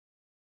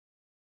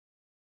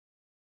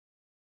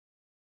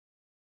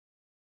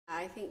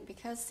I think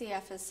because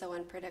CF is so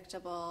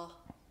unpredictable,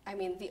 I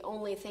mean, the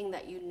only thing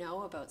that you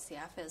know about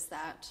CF is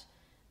that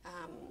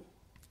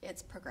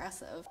it's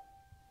progressive.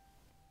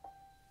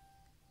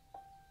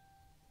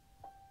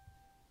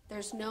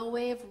 There's no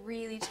way of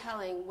really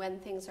telling when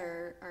things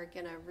are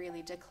going to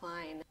really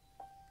decline.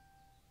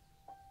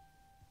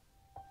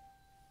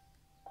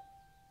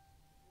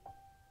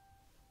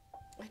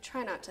 I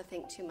try not to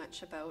think too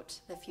much about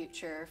the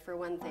future. For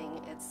one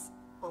thing, it's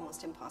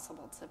almost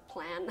impossible to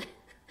plan.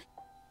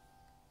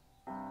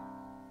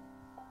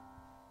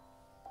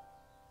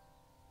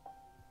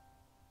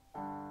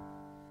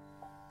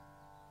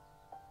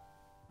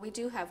 We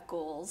do have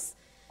goals.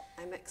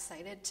 I'm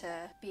excited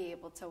to be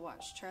able to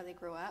watch Charlie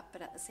grow up,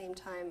 but at the same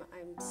time,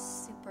 I'm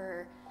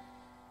super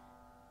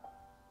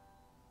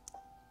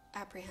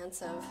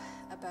apprehensive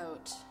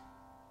about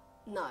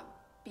not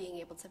being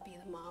able to be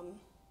the mom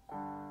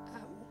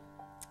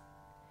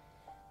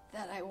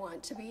that I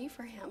want to be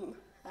for him.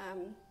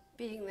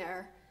 Being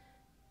there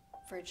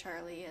for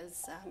Charlie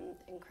is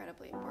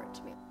incredibly important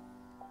to me.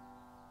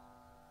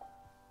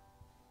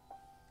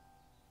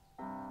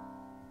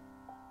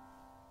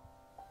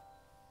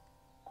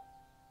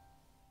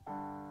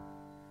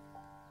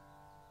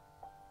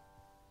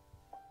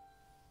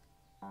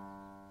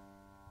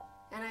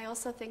 And I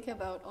also think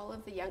about all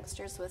of the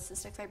youngsters with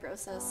cystic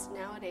fibrosis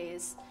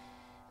nowadays.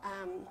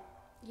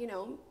 You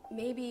know,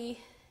 maybe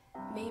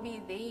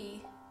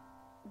they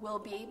will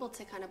be able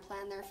to kind of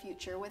plan their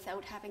future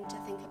without having to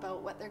think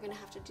about what they're going to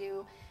have to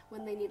do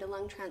when they need a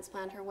lung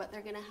transplant or what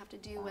they're going to have to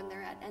do when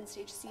they're at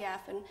end-stage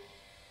CF. And,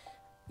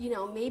 you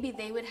know, maybe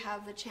they would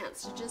have the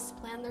chance to just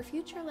plan their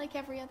future like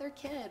every other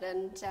kid.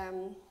 And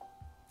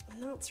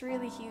that's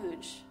really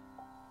huge.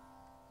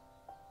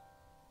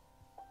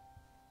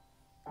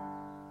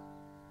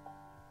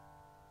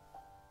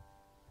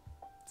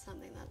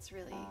 Something that's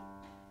really,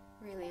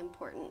 really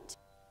important.